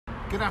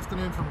Good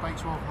afternoon from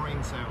Batesworth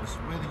Marine Sales.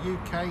 We're the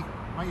UK,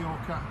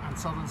 Mallorca and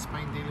Southern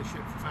Spain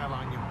dealership for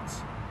Fairline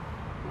Yachts.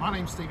 My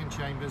name's Stephen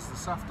Chambers.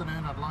 This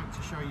afternoon I'd like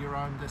to show you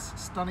around this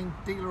stunning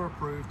dealer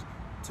approved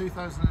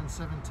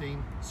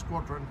 2017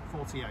 Squadron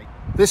 48.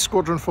 This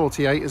Squadron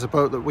 48 is a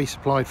boat that we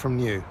supplied from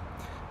new.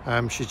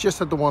 She's just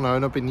had the one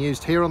owner, been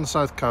used here on the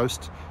south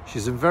coast.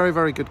 She's in very,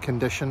 very good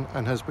condition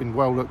and has been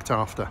well looked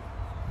after.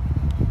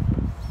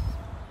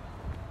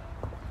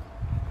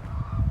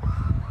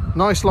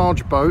 Nice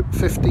large boat,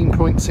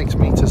 15.6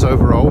 metres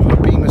overall, her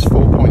beam is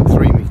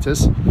 4.3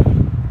 metres.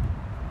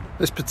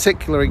 This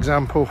particular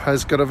example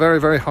has got a very,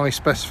 very high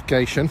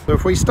specification. So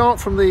if we start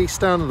from the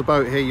stern of the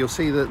boat here, you'll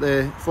see that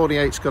the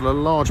 48's got a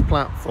large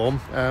platform.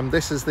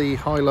 This is the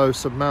high-low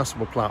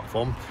submersible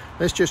platform.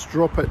 Let's just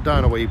drop it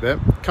down a wee bit.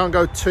 Can't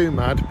go too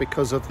mad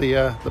because of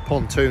the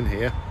pontoon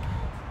here.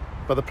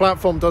 But the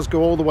platform does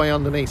go all the way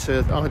underneath,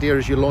 so the idea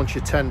is you launch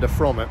your tender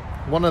from it.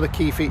 One of the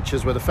key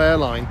features with a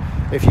Fairline,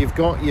 if you've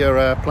got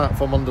your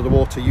platform under the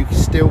water, you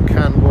still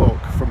can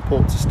walk from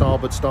port to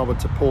starboard, starboard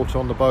to port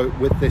on the boat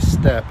with this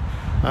step.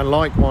 And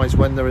likewise,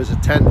 when there is a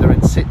tender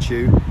in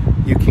situ,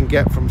 you can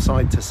get from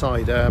side to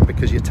side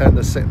because your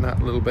tender's sitting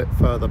that little bit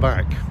further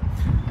back.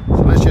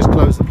 So let's just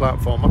close the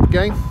platform up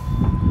again.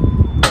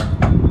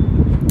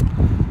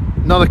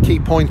 Another key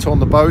point on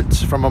the boat,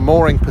 from a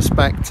mooring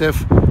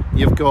perspective,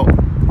 you've got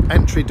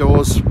entry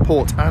doors,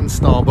 port and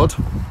starboard.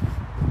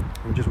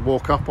 We just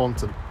walk up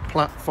onto the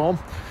platform.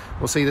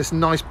 We'll see this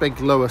nice big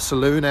lower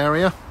saloon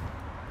area.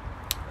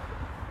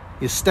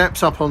 Your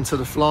steps up onto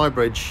the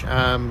flybridge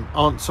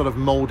aren't sort of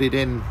moulded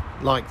in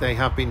like they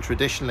have been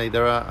traditionally.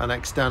 They're an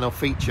external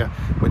feature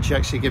which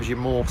actually gives you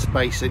more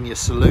space in your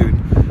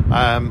saloon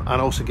and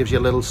also gives you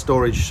a little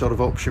storage sort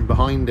of option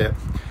behind it.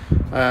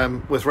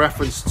 With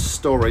reference to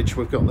storage,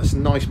 we've got this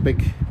nice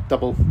big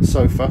double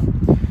sofa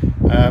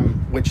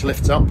which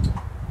lifts up,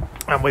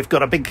 and we've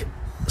got a big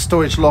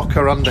storage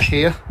locker under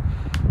here.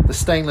 The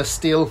stainless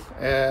steel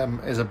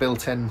is a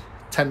built-in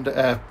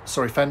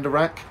fender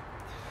rack.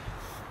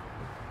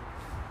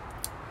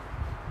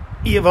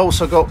 You've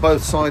also got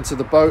both sides of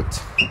the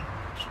boat,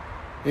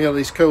 you have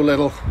these cool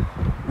little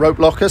rope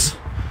lockers.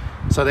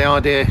 So the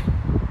idea,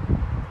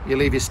 you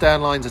leave your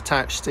stern lines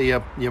attached to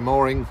your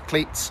mooring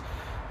cleats,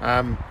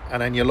 and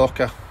then your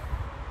locker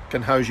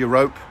can hose your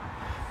rope,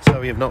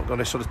 so you've not got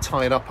to sort of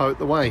tie it up out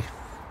the way.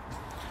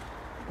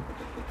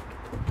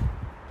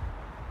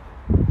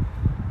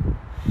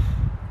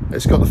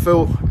 It's got the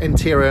full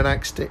interior and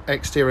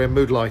exterior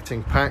mood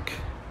lighting pack.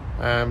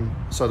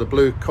 So the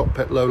blue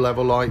cockpit low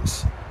level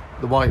lights,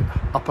 the white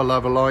upper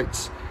level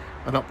lights,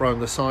 and up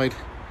round the side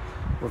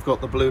we've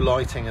got the blue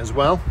lighting as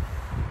well.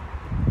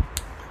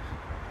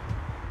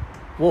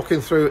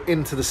 Walking through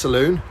into the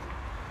saloon,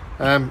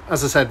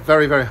 as I said,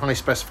 very, very high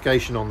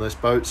specification on this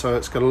boat, so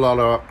it's got a lot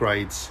of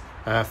upgrades.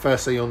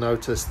 Firstly, you'll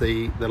notice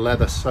the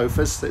leather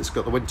sofas. It's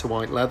got the winter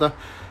white leather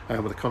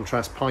with the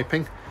contrast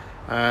piping.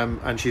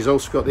 And she's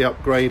also got the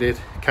upgraded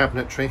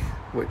cabinetry,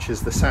 which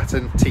is the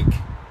satin teak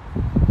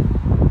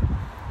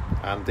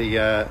and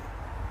the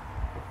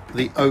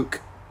oak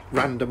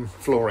random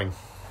flooring.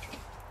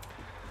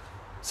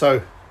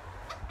 So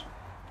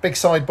big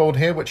sideboard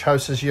here which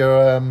houses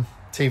your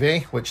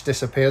TV, which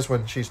disappears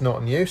when she's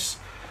not in use.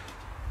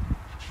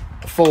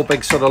 4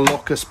 big sort of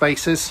locker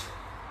spaces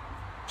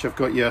which have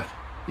got your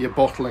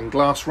bottle and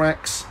glass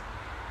racks.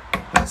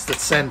 That's the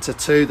centre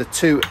too. The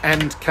 2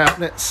 end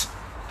cabinets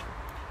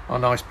are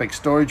nice big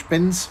storage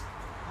bins.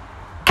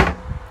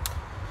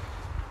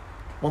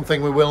 One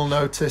thing we will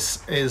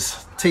notice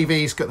is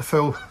TV's got the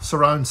full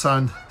surround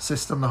sound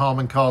system, the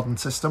Harman Kardon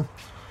system.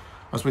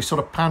 As we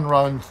sort of pan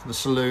round the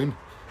saloon,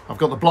 I've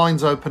got the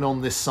blinds open on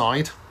this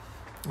side.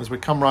 As we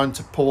come round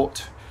to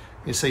port,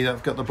 you see that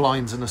I've got the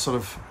blinds in a sort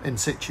of in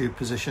situ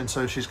position,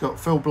 so she's got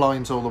full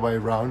blinds all the way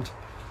around.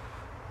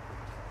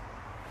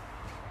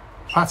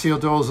 Patio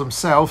doors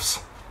themselves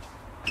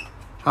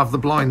have the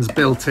blinds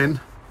built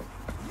in,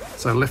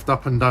 so lift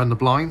up and down the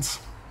blinds.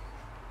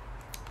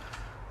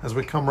 As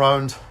we come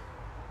round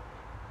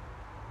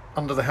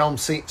under the helm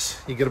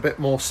seats, you get a bit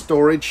more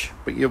storage,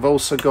 but you've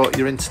also got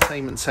your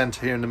entertainment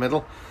centre here in the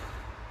middle.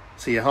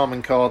 So your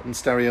Harman Kardon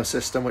stereo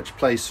system which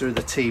plays through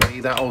the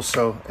TV, that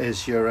also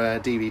is your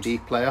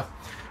DVD player,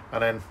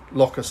 and then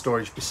locker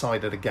storage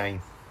beside it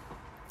again.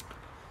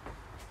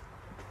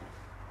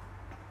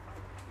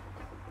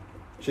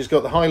 She's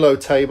got the high-low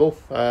table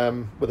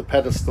with a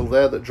pedestal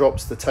there that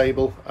drops the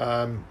table,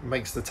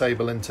 makes the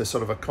table into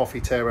sort of a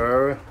coffee table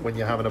area when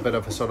you're having a bit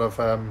of a sort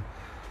of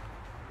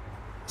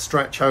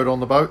stretch out on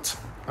the boat.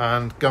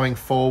 And going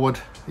forward,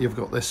 you've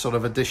got this sort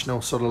of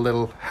additional sort of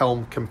little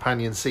helm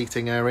companion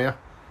seating area,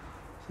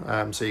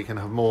 so you can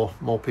have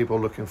more people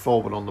looking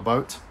forward on the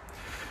boat.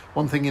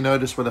 One thing you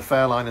notice with a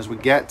Fairline as we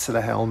get to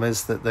the helm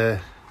is that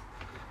the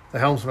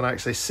helmsman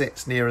actually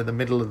sits nearer the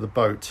middle of the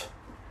boat.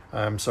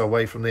 So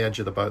away from the edge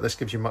of the boat. This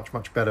gives you much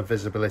better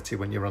visibility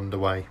when you're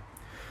underway.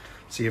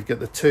 So you've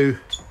got the two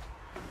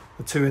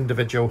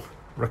individual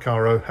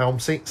Recaro helm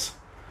seats,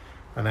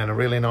 and then a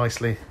really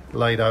nicely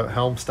laid out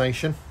helm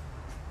station.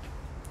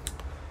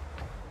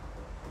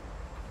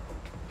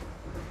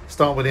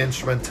 Start with the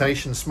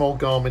instrumentation. Small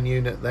Garmin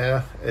unit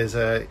there is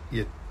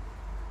your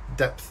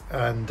depth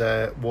and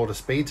water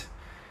speed,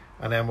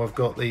 and then we've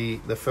got the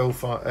full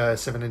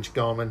 7-inch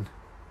Garmin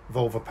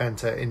Volvo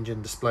Penta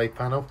engine display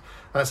panel.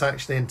 That's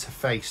actually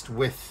interfaced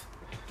with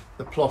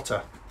the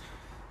plotter.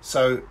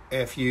 So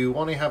if you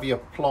want to have your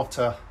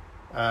plotter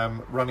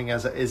running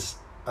as it is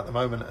at the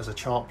moment as a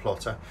chart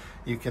plotter,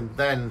 you can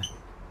then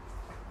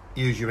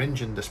use your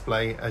engine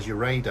display as your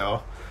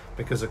radar,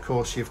 because of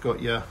course you've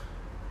got your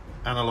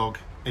analog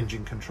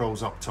engine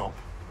controls up top.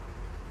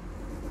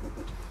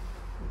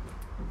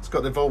 It's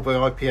got the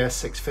Volvo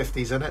IPS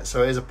 650s in it,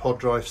 so it is a pod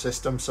drive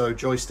system, so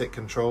joystick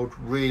controlled,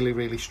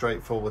 really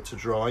straightforward to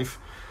drive.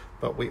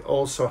 But we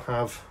also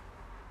have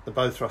the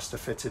bow thruster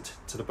fitted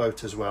to the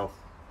boat as well.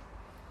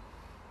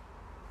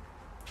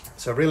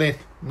 So really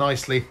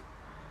nicely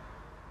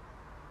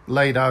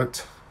laid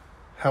out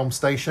helm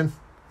station,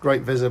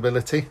 great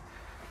visibility.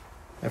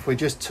 If we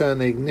just turn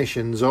the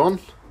ignitions on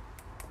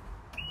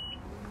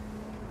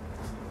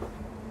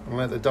and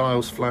let the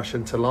dials flash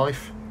into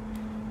life,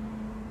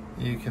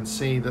 you can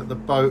see that the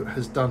boat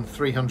has done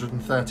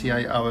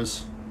 338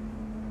 hours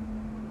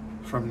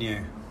from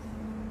new.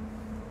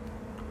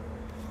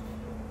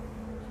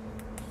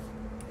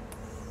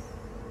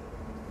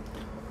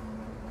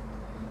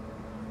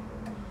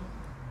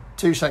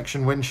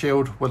 Two-section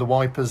windshield with the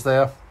wipers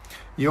there.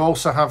 You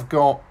also have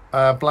got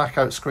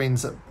blackout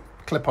screens that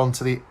clip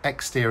onto the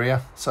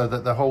exterior, so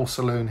that the whole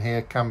saloon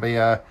here can be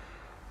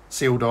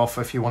sealed off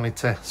if you wanted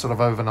to sort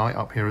of overnight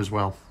up here as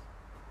well.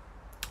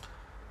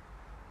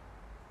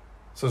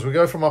 So as we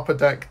go from upper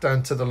deck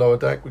down to the lower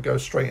deck, we go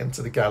straight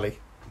into the galley.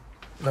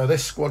 Now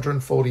this Squadron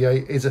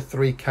 48 is a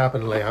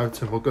 3-cabin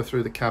layout, and we'll go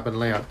through the cabin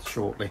layout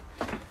shortly.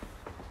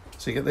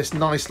 So you get this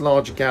nice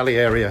large galley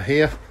area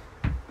here.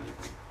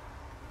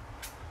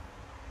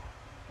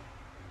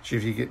 So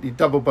you get your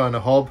double burner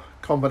hob,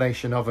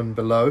 combination oven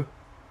below.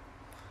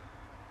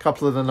 A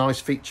couple of the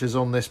nice features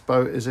on this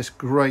boat is this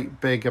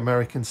great big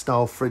American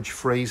style fridge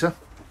freezer.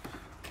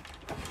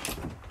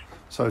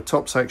 So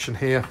top section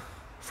here,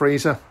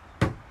 freezer.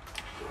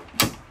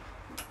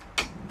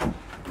 And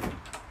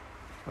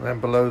then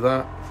below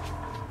that,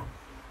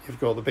 you've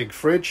got the big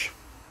fridge.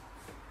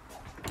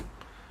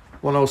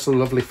 One also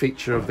lovely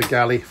feature of the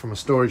galley from a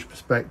storage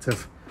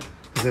perspective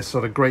is this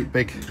sort of great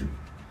big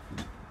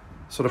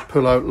sort of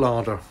pull out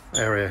larder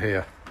area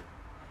here.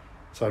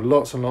 So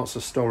lots and lots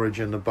of storage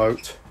in the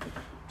boat,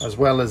 as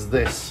well as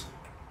this.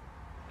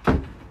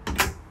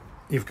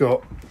 You've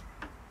got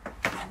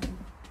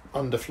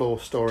underfloor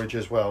storage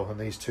as well, and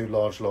these two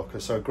large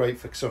lockers, so great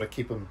for sort of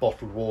keeping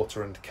bottled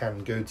water and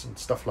canned goods and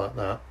stuff like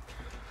that.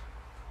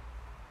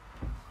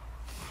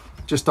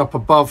 Just up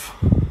above,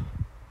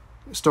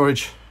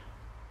 storage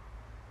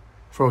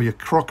for all your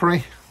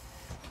crockery,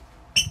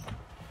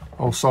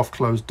 all soft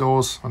closed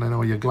doors, and then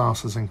all your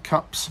glasses and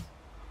cups.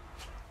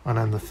 And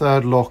then the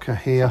third locker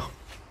here,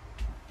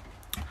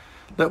 a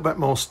little bit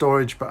more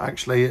storage, but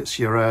actually it's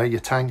your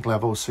tank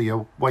levels, so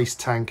your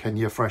waste tank and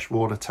your fresh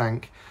water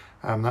tank.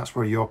 That's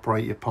where you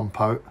operate your pump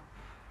out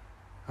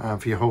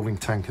for your holding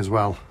tank as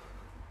well.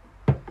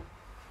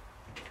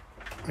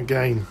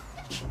 Again,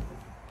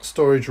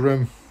 storage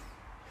room,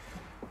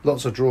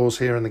 lots of drawers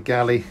here in the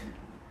galley,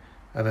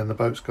 and then the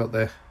boat's got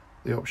the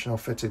optional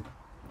fitted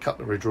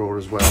cutlery drawer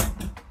as well.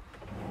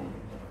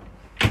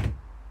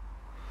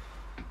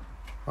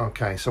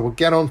 Okay, so we'll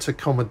get on to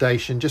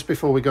accommodation just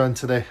before we go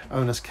into the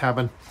owner's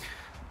cabin.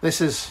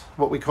 This is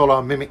what we call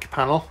our mimic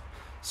panel.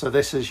 So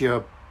this is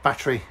your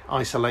battery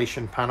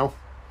isolation panel.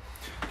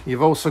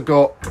 You've also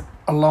got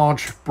a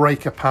large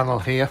breaker panel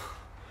here,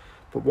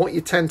 but what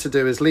you tend to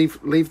do is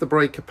leave the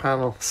breaker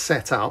panel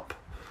set up,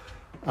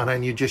 and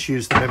then you just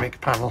use the mimic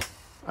panel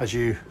as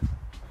you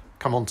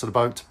come onto the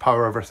boat to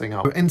power everything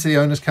up. Into the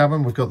owner's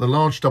cabin, we've got the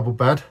large double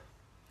bed.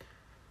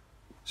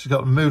 So you've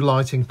got the mood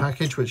lighting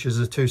package, which is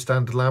the 2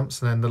 standard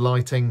lamps, and then the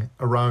lighting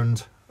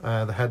around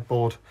the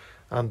headboard,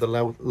 and the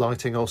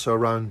lighting also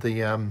around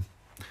the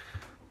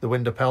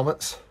window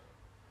pelmets.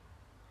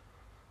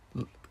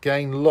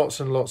 Again, lots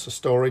and lots of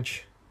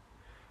storage.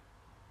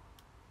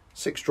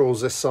 6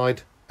 drawers this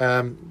side.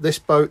 This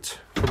boat,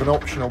 from an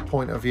optional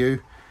point of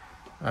view,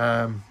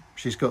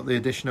 she's got the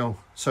additional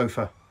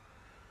sofa.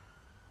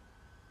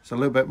 So a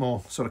little bit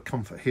more sort of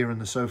comfort here in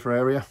the sofa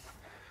area.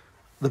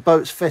 The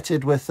boat's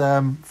fitted with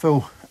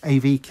full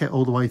AV kit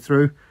all the way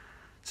through.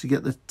 So you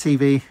get the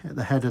TV at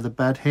the head of the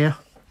bed here.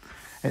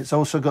 It's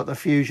also got the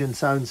Fusion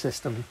sound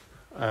system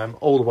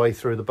all the way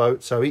through the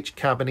boat. So each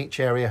cabin, each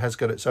area has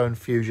got its own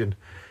Fusion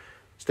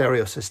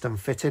stereo system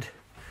fitted,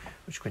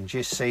 which you can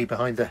just see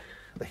behind the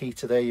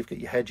heater there. You've got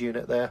your head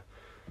unit there.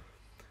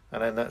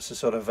 And then that's the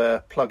sort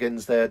of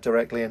plug-ins there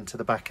directly into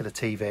the back of the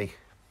TV.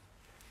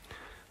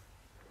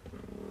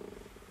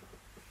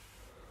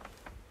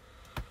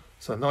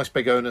 So nice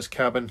big owner's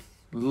cabin,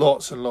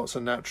 lots and lots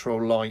of natural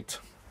light.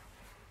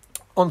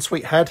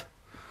 Ensuite head.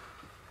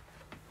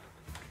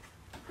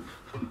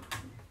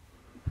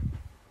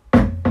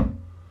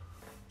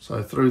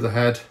 So through the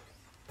head,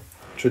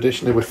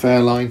 traditionally with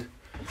Fairline,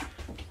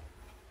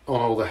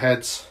 on all the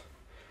heads,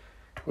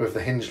 with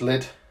the hinged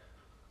lid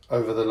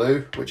over the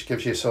loo, which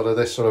gives you sort of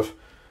this sort of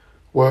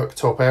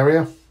worktop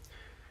area.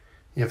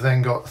 You've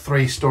then got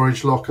 3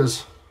 storage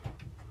lockers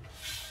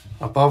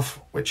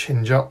above which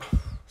hinge up,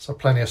 so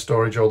plenty of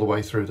storage all the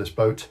way through this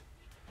boat.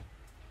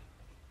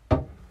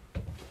 And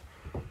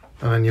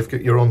then you've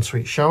got your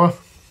ensuite shower.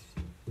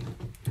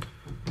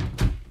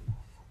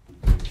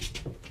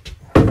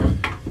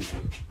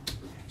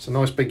 It's a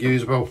nice big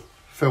usable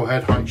fill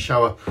head height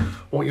shower.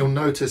 What you'll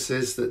notice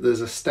is that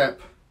there's a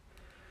step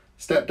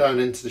down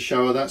into the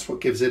shower. That's what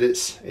gives it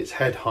its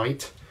head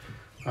height.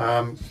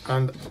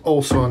 And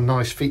also a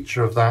nice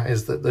feature of that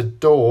is that the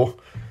door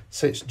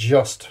sits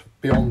just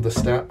beyond the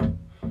step.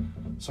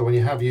 So when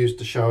you have used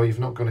the shower, you've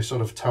not got to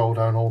sort of towel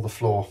down all the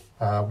floor.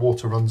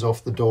 Water runs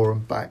off the door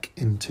and back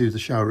into the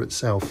shower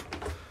itself.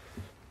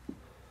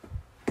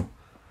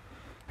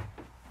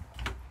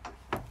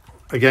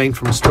 Again,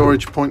 from a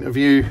storage point of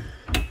view,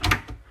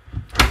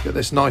 get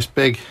this nice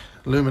big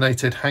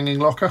illuminated hanging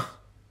locker,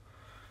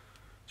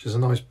 which is a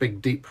nice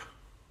big deep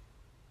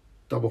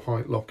double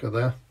height locker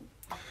there.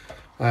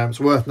 It's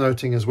worth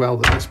noting as well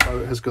that this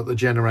boat has got the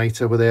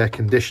generator with air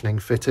conditioning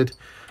fitted.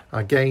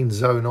 Again,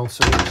 zone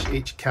also,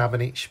 each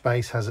cabin, each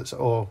space has its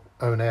own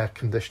air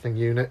conditioning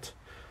unit.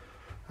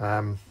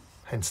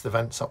 Hence the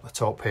vents up the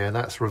top here.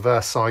 That's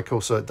reverse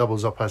cycle, so it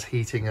doubles up as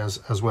heating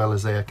as well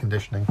as air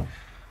conditioning.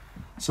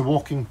 So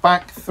walking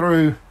back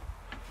through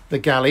the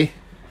galley,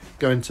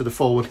 going to the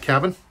forward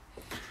cabin.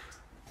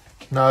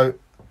 Now,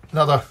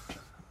 another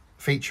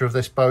feature of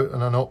this boat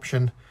and an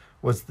option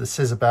was the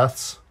scissor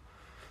berths.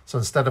 So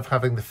instead of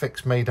having the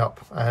fixed made up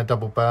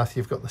double berth,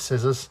 you've got the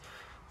scissors.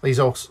 These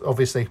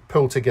obviously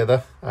pull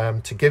together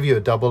to give you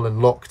a double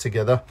and lock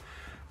together.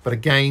 But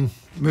again,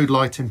 mood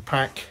lighting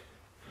pack.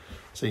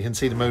 So you can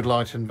see the mood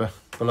lighting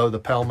below the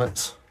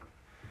pelmets.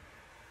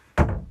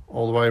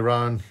 All the way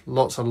around,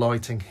 lots of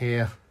lighting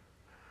here.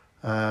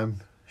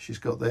 She's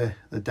got the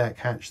deck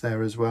hatch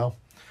there as well.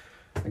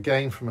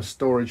 Again, from a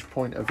storage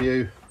point of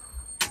view,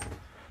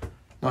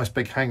 nice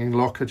big hanging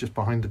locker just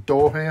behind the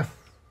door here.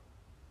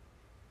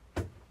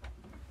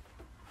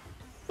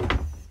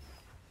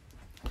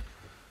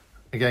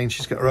 Again,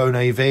 she's got her own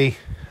AV,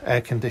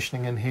 air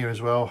conditioning in here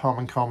as well,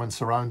 Harman Kardon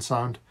surround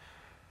sound,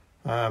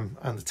 and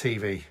the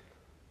TV.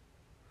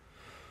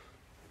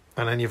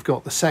 And then you've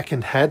got the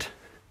second head,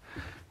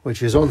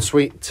 which is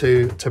ensuite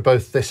to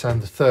both this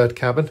and the third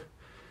cabin.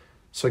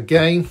 So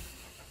again,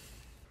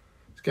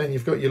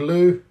 you've got your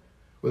loo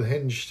with a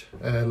hinged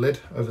lid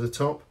over the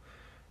top.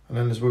 And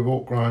then as we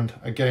walk around,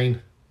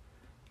 again,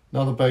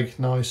 another big,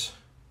 nice,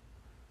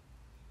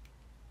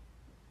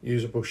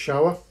 usable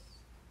shower.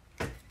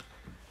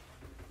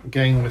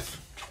 Again, with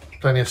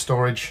plenty of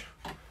storage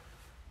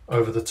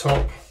over the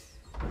top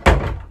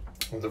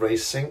and the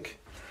raised sink.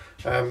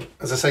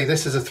 As I say,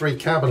 this is a 3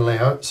 cabin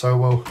layout, so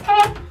we'll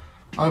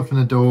open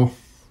the door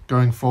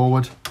going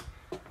forward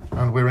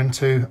and we're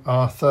into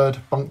our third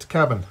bunked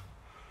cabin.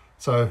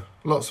 So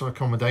lots of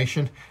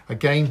accommodation.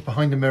 Again,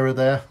 behind the mirror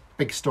there,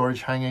 big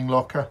storage hanging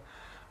locker.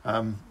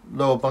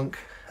 Lower bunk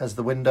has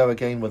the window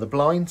again with the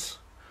blinds.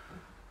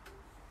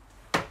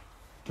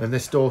 And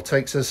this door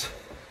takes us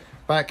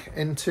back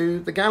into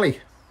the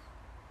galley.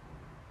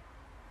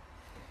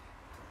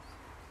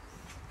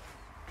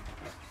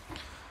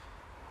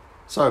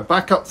 So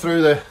back up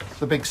through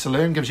the big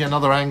saloon, gives you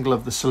another angle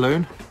of the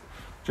saloon,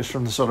 just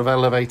from the sort of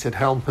elevated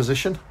helm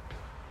position.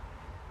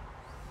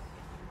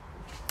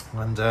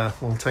 And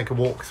we'll take a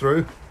walk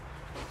through.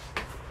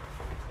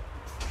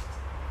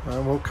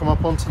 And we'll come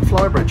up onto the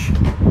flybridge.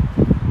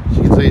 As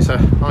you can see, it's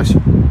a nice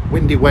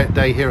windy, wet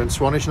day here in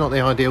Swanwick. Not the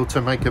ideal to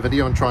make a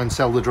video and try and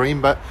sell the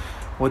dream, but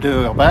we'll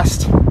do our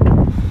best.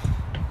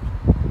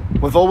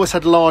 We've always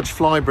had large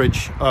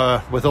flybridge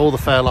with all the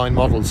Fairline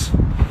models.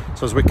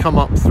 So as we come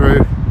up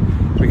through,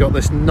 we got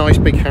this nice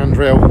big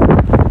handrail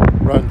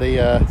around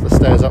the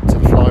stairs up to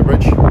the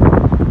flybridge.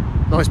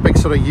 Nice big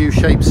sort of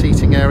U-shaped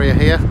seating area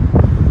here.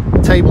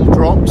 The table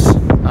drops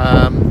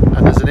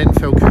and there's an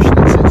infill cushion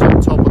that sits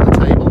on top of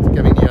the table,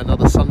 giving you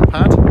another sun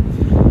pad.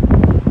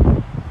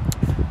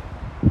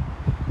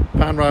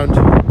 Pan round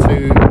to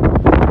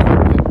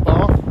the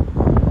bar.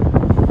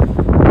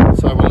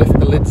 So we'll lift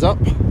the lids up.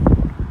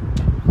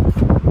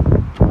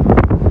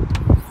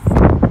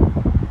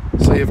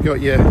 So you've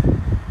got your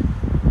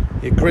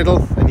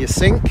griddle and your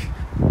sink.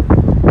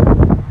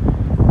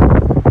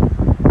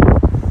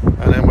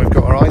 And then we've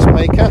got our ice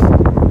maker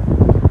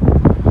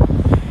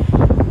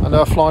and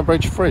our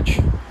flybridge fridge.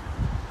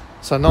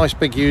 So nice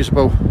big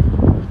usable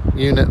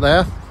unit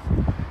there.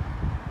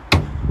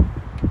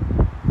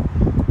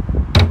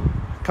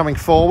 Coming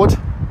forward,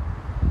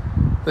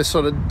 this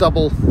sort of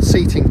double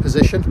seating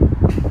position.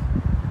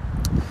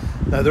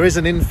 Now there is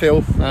an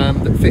infill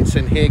that fits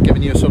in here,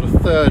 giving you a sort of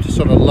third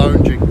sort of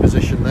lounging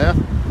position there.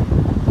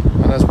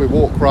 And as we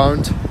walk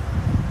round,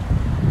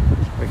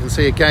 we can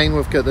see again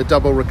we've got the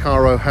double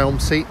Recaro helm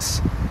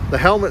seats. The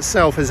helm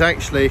itself is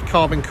actually a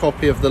carbon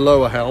copy of the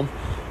lower helm.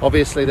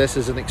 Obviously this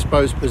is an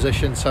exposed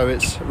position, so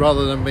it's,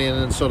 rather than being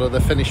in sort of the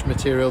finished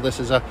material, this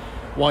is a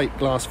white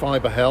glass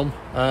fibre helm.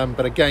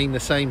 But again, the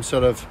same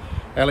sort of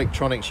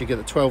electronics. You get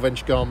the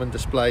 12-inch Garmin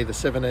display, the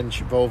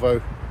 7-inch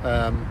Volvo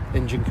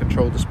engine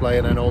control display,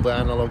 and then all the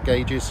analog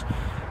gauges,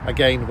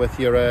 again with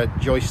your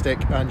joystick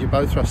and your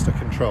bow thruster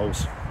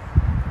controls.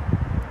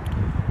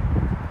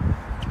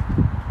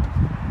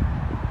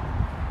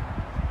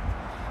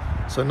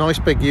 So nice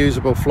big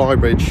usable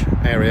flybridge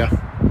area,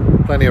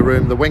 plenty of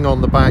room. The wing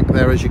on the back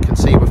there, as you can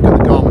see, we've got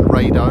the Garmin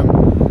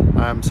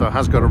radome, so it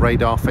has got a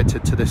radar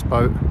fitted to this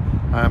boat.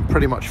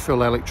 Pretty much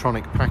full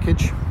electronic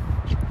package.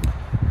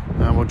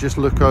 And we'll just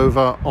look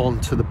over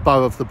onto the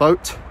bow of the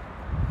boat.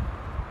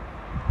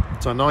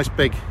 So a nice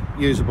big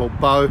usable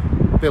bow,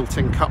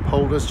 built-in cup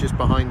holders just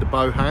behind the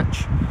bow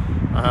hatch,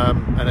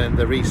 and then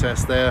the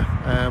recess there,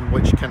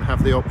 which can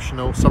have the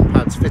optional sun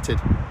pads fitted.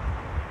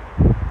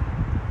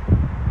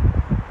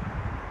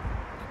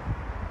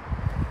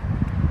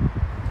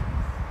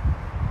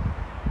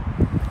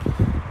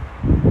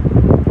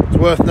 It's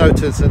worth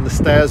noticing the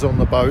stairs on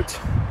the boat.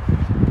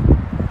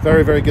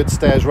 Very, very good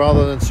stairs,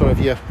 rather than sort of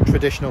your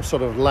traditional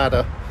sort of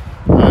ladder.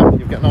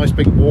 You've got a nice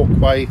big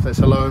walkway that's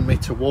allowing me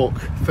to walk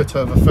foot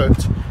over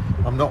foot.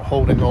 I'm not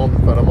holding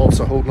on, but I'm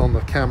also holding on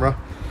the camera.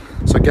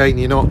 So again,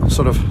 you're not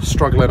sort of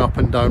struggling up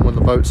and down when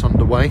the boat's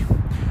underway.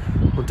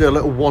 We'll do a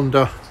little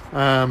wander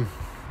around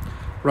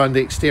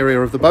the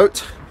exterior of the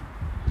boat.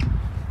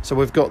 So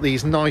we've got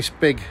these nice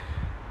big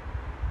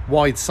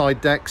wide side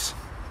decks,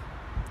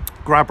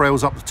 grab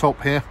rails up the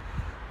top here,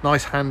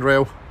 nice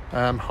handrail,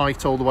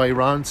 height all the way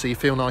around, so you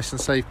feel nice and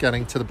safe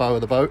getting to the bow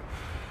of the boat.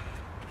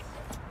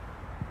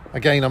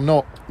 Again, I'm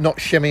not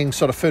shimmying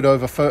sort of foot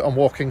over foot, I'm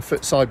walking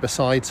foot side by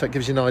side, so it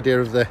gives you an idea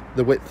of the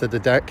width of the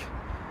deck.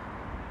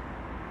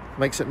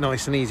 Makes it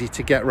nice and easy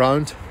to get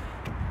round.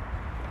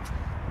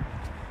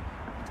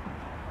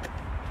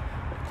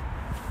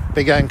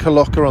 Big anchor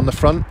locker on the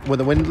front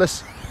with a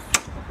windlass.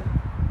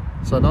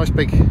 So a nice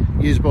big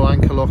usable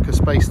anchor locker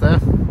space there.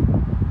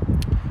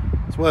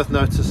 It's worth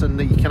noticing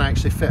that you can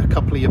actually fit a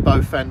couple of your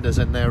bow fenders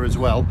in there as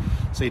well,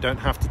 so you don't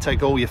have to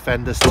take all your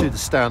fenders to the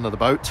stern of the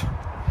boat.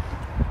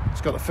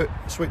 It's got the foot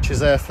switches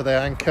there for the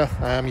anchor.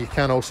 You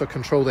can also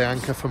control the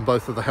anchor from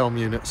both of the helm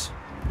units.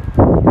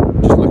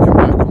 Just looking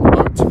back on the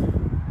boat.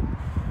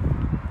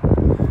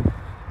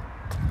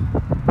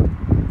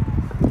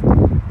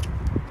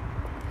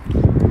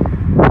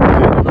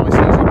 Yeah, a nice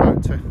easy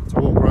boat to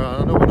walk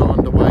around. I know we're not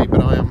underway,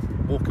 but I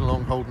am walking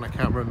along holding a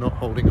camera and not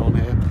holding on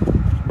here.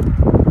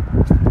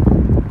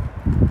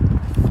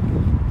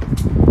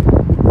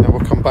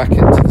 Back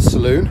into the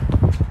saloon.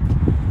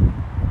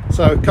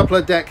 So a couple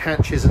of deck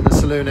hatches in the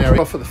saloon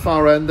area. Off at the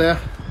far end there,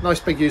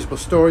 nice big usable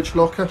storage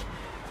locker.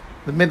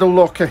 The middle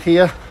locker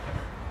here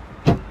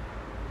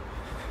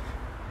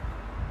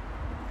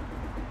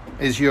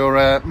is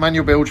your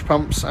manual bilge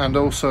pumps and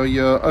also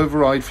your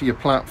override for your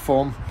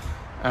platform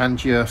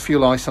and your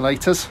fuel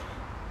isolators.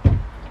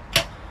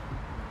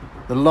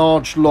 The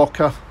large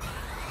locker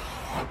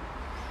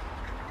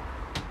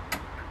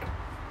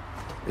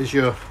is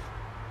your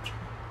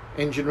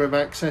engine room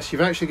access.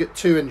 You've actually got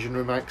two engine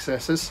room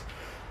accesses.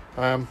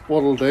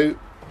 What I'll do,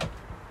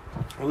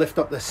 I'll lift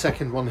up this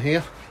second one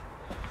here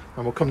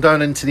and we'll come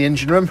down into the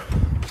engine room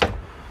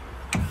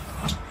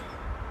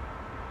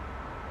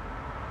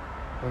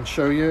and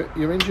show you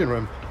your engine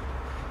room.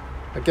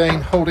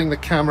 Again, holding the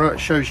camera, it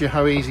shows you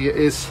how easy it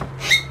is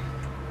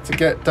to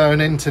get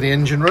down into the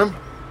engine room.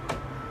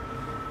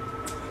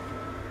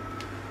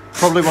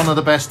 Probably one of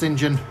the best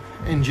engine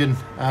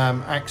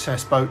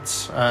access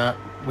boats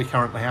we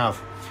currently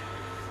have.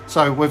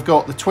 So we've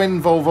got the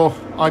twin Volvo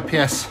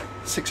IPS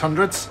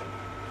 600s.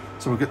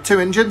 So we've got two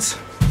engines.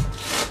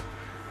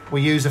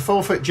 We use a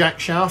 4-foot jack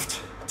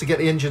shaft to get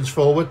the engines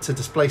forward to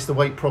displace the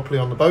weight properly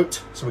on the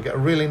boat. So we get a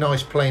really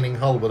nice planing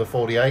hull with a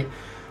 48.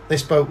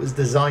 This boat was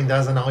designed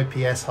as an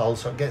IPS hull,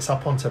 so it gets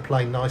up onto a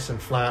plane nice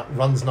and flat,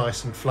 runs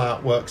nice and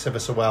flat, works ever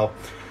so well.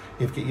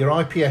 You've got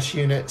your IPS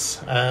units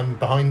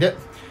behind it.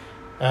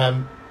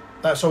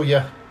 That's all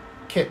your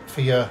kit for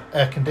your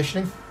air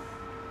conditioning.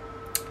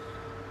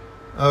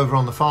 Over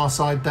on the far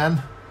side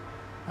then,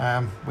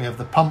 we have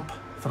the pump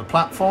for the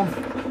platform,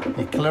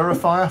 your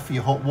clarifier for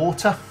your hot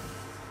water.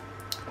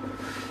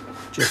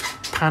 Just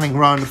panning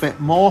around a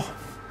bit more,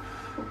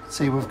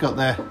 see we've got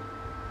the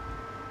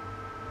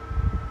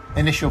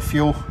initial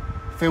fuel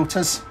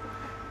filters,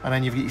 and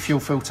then you've got your fuel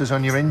filters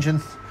on your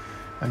engine.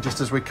 And just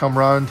as we come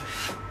round,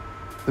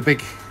 the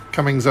big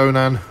Cummins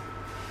Onan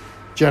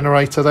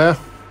generator there.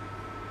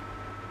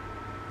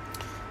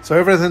 So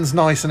everything's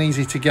nice and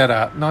easy to get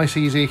at. Nice,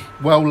 easy,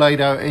 well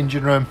laid out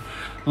engine room.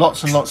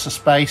 Lots and lots of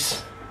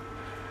space.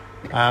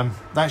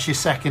 That's your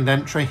second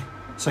entry.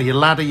 So your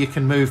ladder you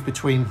can move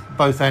between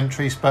both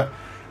entries, but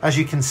as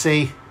you can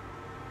see,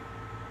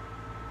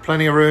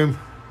 plenty of room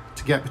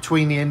to get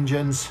between the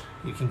engines.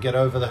 You can get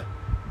over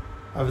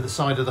the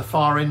side of the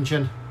far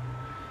engine.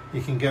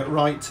 You can get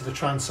right to the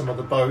transom of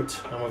the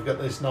boat, and we've got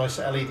this nice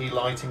LED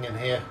lighting in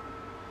here,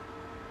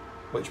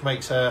 which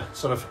makes a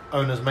sort of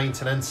owner's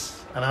maintenance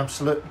an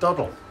absolute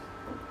doddle.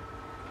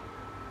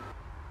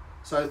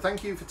 So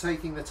thank you for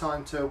taking the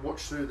time to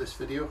watch through this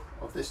video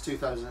of this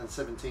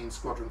 2017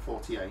 Squadron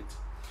 48.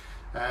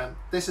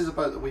 This is a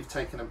boat that we've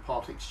taken in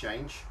part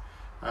exchange.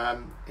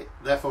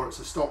 Therefore it's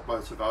a stock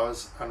boat of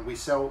ours, and we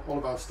sell all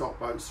of our stock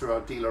boats through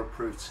our dealer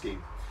approved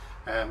scheme.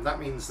 That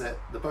means that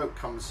the boat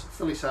comes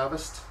fully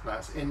serviced.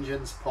 That's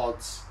engines,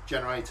 pods,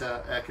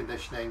 generator, air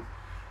conditioning.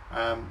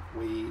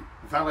 We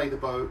valet the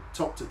boat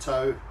top to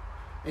toe,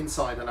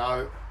 inside and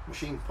out,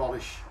 machine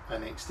polish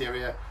and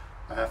exterior,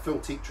 full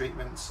teak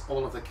treatments,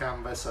 all of the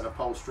canvas and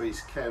upholstery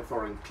is cared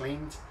for and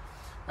cleaned.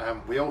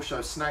 We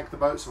also snag the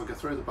boat, so we go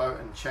through the boat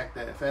and check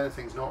that if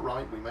anything's not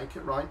right, we make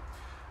it right.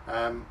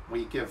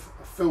 We give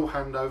a full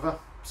handover,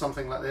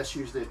 something like this,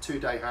 usually a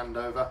 2-day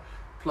handover,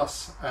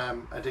 plus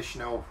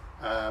additional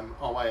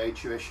RYA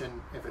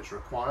tuition if it's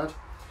required.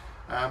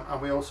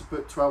 And we also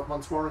put 12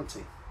 months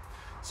warranty.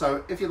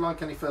 So if you'd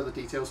like any further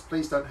details,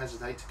 please don't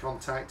hesitate to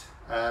contact.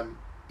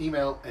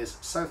 Email is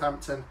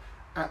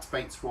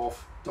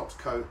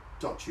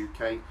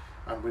southampton@bateswharf.co.uk,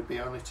 and we'd be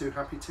only too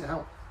happy to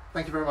help.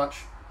 Thank you very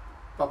much.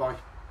 Bye bye.